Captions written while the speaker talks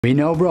We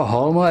know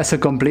Broholmer as a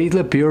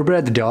completely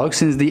purebred dog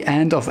since the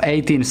end of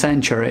 18th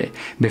century.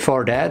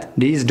 Before that,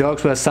 these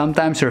dogs were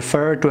sometimes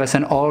referred to as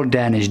an old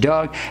Danish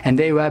dog, and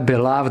they were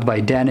beloved by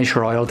Danish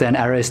royalty and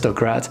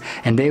aristocrats,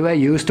 and they were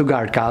used to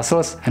guard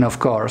castles and of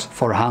course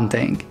for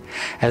hunting.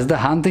 As the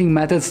hunting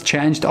methods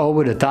changed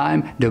over the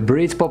time, the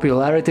breed's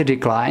popularity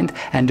declined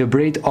and the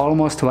breed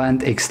almost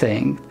went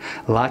extinct.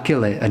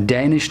 Luckily, a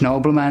Danish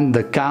nobleman,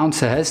 the Count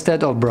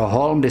Sehested of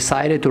Broholm,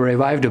 decided to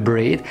revive the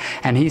breed,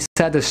 and he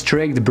set a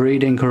strict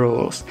breeding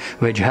rules,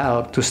 which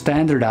helped to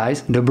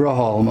standardize the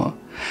Broholmer.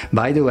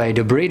 By the way,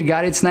 the breed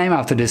got its name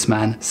after this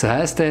man,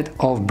 Sehested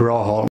of Broholm.